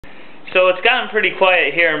So it's gotten pretty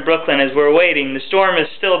quiet here in Brooklyn as we're waiting. The storm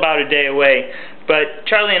is still about a day away, but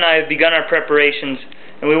Charlie and I have begun our preparations,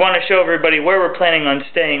 and we want to show everybody where we're planning on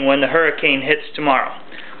staying when the hurricane hits tomorrow.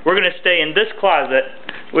 We're going to stay in this closet,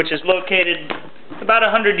 which is located about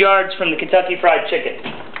 100 yards from the Kentucky Fried Chicken.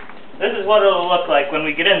 This is what it'll look like when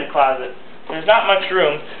we get in the closet. There's not much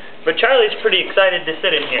room, but Charlie's pretty excited to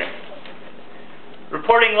sit in here.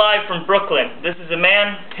 Reporting live from Brooklyn, this is a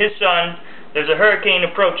man, his son. There's a hurricane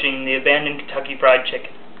approaching the abandoned Kentucky Fried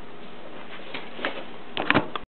Chicken.